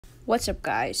What's up,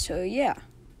 guys? So yeah,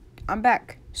 I'm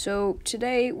back. So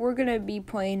today we're gonna be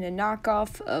playing a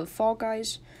knockoff of Fall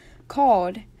Guys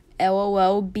called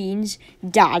LOLbeans.io.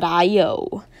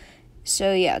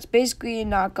 So yeah, it's basically a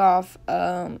knockoff.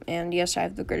 And yes, I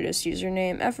have the greatest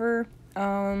username ever.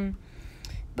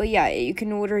 But yeah, you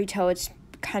can literally tell it's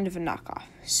kind of a knockoff.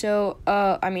 So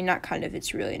I mean, not kind of.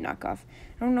 It's really a knockoff.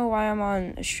 I don't know why I'm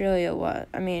on Australia.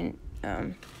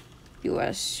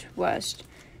 U.S. West.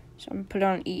 So I'm gonna put it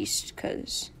on East,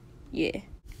 cause yeah.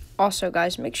 Also,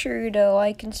 guys, make sure to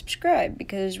like and subscribe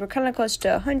because we're kind of close to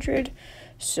 100.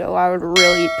 So I would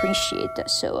really appreciate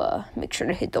that. So make sure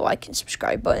to hit the like and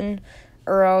subscribe button,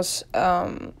 or else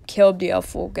Caleb the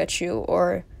Elf will get you,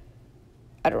 or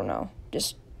I don't know.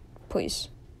 Just please,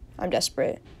 I'm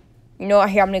desperate. You know,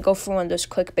 I'm gonna go for one of those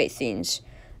clickbait things.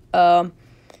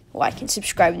 Like and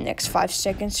subscribe in the next 5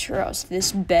 seconds, or else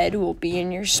this bed will be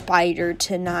in your spider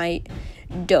tonight.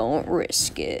 Don't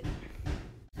risk it.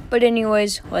 But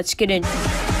anyways, let's get into it.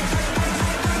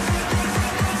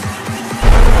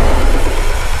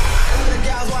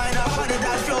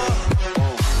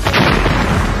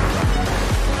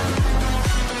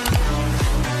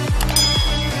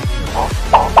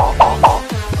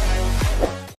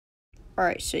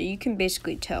 Alright, so you can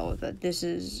basically tell that this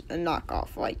is a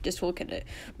knockoff. Like, just look at it.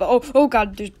 But, oh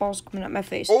god, there's balls coming out my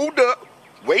face. Hold up.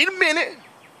 Wait a minute.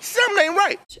 Something ain't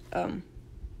right.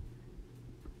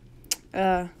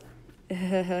 I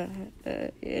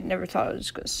never thought I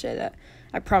was going to say that.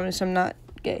 I promise I'm not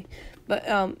gay. But,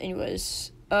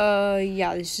 anyways,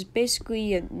 yeah, this is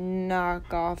basically a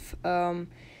knockoff.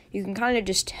 You can kind of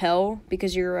just tell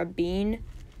because you're a bean.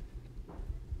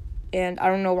 And I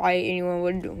don't know why anyone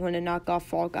would want to knock off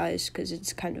Fall Guys, because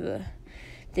it's kind of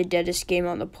the deadest game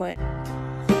on the planet.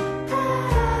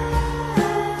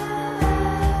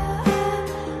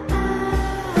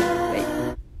 Wait.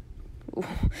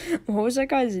 What was that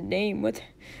guy's name? What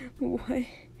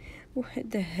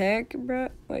the heck, bro?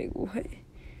 Wait, what?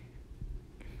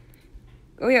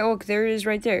 Oh yeah, look, there it is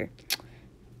right there.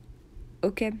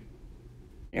 Okay.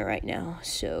 Right now,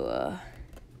 so,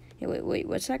 yeah, wait,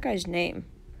 what's that guy's name?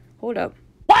 Hold up.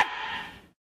 What?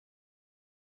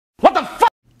 What the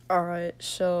fuck? Alright,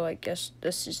 so I guess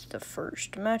this is the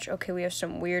first match. Okay, we have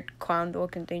some weird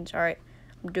clown-looking things. Alright,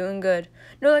 I'm doing good.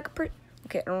 No, like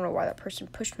okay, I don't know why that person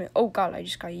pushed me. Oh god, I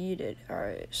just got yeeted.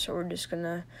 Alright, so we're just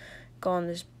gonna go on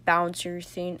this bouncer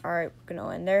thing. Alright, we're gonna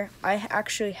land there. I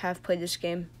actually have played this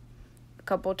game a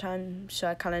couple times, so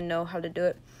I kind of know how to do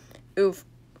it. Oof.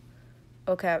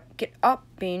 Okay, get up,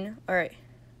 Bean. Alright,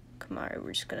 come on,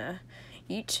 we're just gonna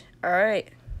eat. Alright,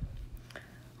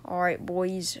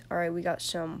 boys. Alright, we got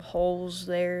some holes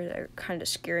there that are kind of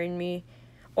scaring me.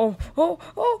 Oh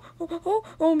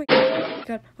my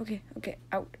god. Okay,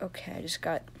 out. Okay, I just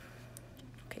got.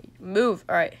 Okay, move.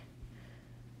 Alright.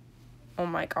 Oh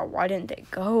my god, why didn't they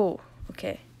go?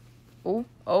 Okay. Oh,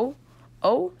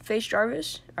 face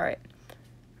Jarvis. Alright,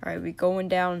 we going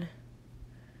down.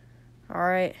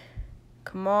 Alright,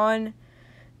 come on.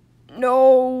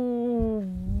 No.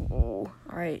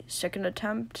 Alright, second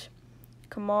attempt.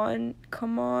 Come on.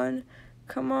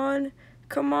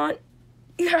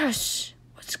 Yes!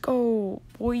 Let's go,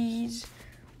 boys.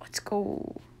 Let's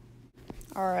go.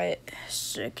 Alright,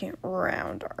 second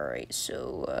round. Alright,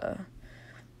 so,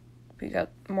 we got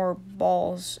more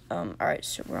balls. Alright,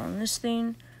 so we're on this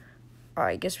thing.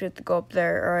 Alright, guess we have to go up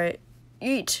there. Alright,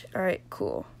 eat. Alright,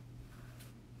 cool.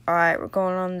 Alright, we're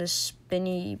going on this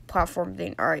spinny platform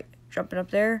thing. Alright, jumping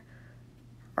up there.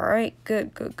 Alright,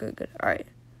 good. Alright.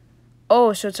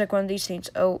 Oh, so it's like one of these things.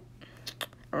 Oh,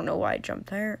 I don't know why I jumped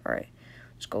there. Alright,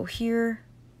 let's go here.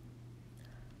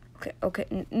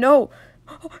 Okay, no!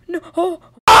 Oh, no! Oh.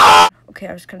 Okay,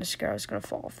 I was kind of scared I was going to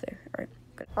fall off there. Alright,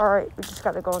 good. Alright, we just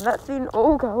got to go on that thing.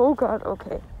 Oh god,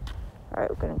 okay. Alright,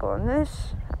 we're going to go on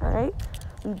this. Alright,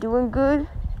 I'm doing good.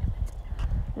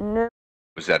 No. It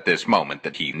was at this moment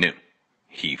that he knew.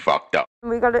 He fucked up.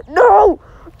 We got it. No!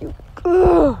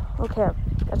 Okay,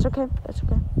 that's okay.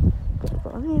 Gotta go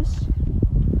on this.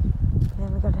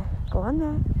 Then we gotta go on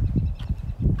that.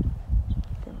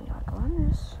 Then we gotta go on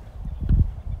this.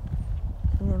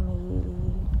 And then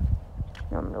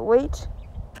now I'm gonna wait.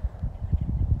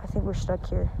 I think we're stuck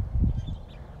here.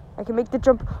 I can make the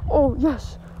jump. Oh,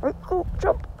 yes. All right, go,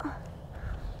 jump.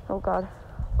 Oh, God.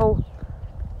 Oh.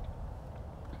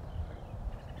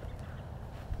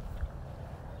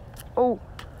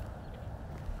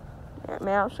 Yeah,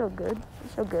 man, I'm so good.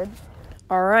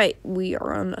 Alright, we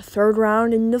are on the third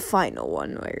round in the final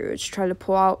one. Let's try to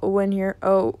pull out a win here.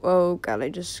 Oh god, I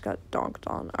just got donked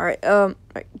on. Alright,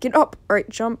 get up. Alright,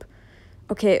 jump.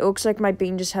 Okay, it looks like my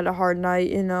bean just had a hard night,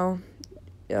 you know.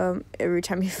 every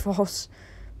time he falls.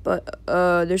 But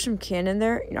there's some cannon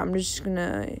there. You know, I'm just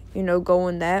gonna, you know, go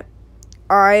in that.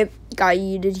 Alright, got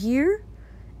yeeted here.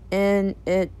 And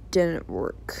it didn't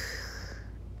work.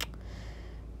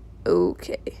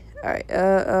 Okay. Alright,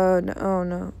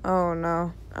 no, oh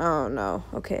no.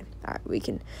 Okay. Alright, we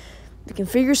can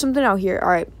figure something out here.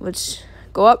 Alright, let's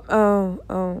go up.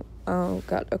 Oh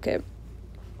god, okay.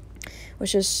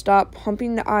 Let's just stop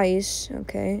humping the ice,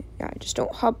 okay? Yeah, just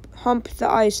don't hump the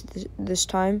ice this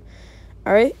time.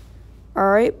 Alright,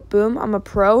 boom, I'm a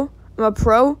pro.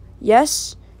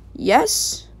 Yes.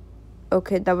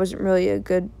 Okay, that wasn't really a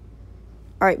good...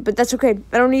 Alright, but that's okay.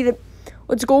 I don't need it.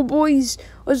 Let's go, boys.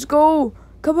 Let's go.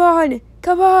 Come on.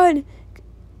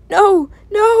 No.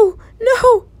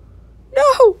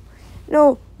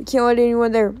 We can't let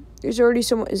anyone there. There's already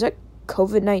someone. Is that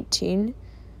COVID-19?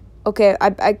 Okay,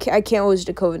 I can't lose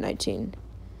to COVID-19.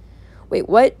 Wait,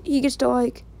 what? He gets to,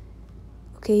 like...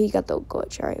 Okay, he got the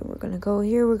glitch. Alright, we're gonna go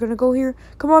here.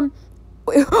 Come on.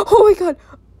 Wait, oh my god.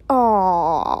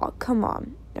 Aw, come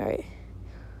on. Alright.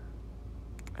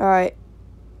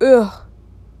 Ugh.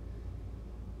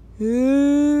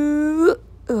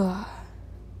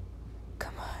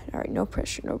 Come on. Alright, no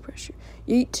pressure.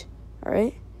 Yeet.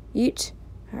 Alright. Yeet.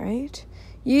 Alright.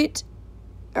 Yeet.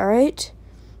 Alright.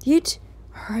 Yeet.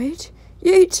 Alright.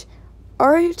 Yeet.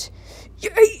 Alright.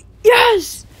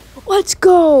 Yes! Let's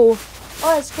go!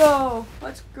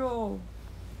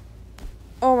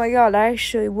 Oh my god, I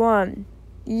actually won.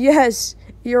 Yes,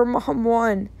 your mom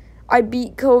won. I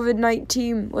beat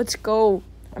COVID-19. Let's go.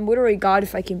 I'm literally God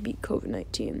if I can beat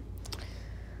COVID-19.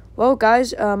 Well,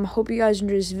 guys, hope you guys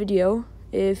enjoyed this video.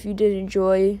 If you did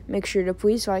enjoy, make sure to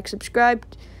please like, subscribe,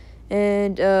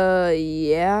 and,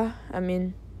 yeah. I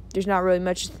mean, there's not really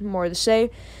much more to say,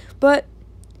 but,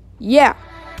 yeah.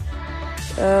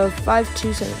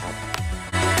 527 out.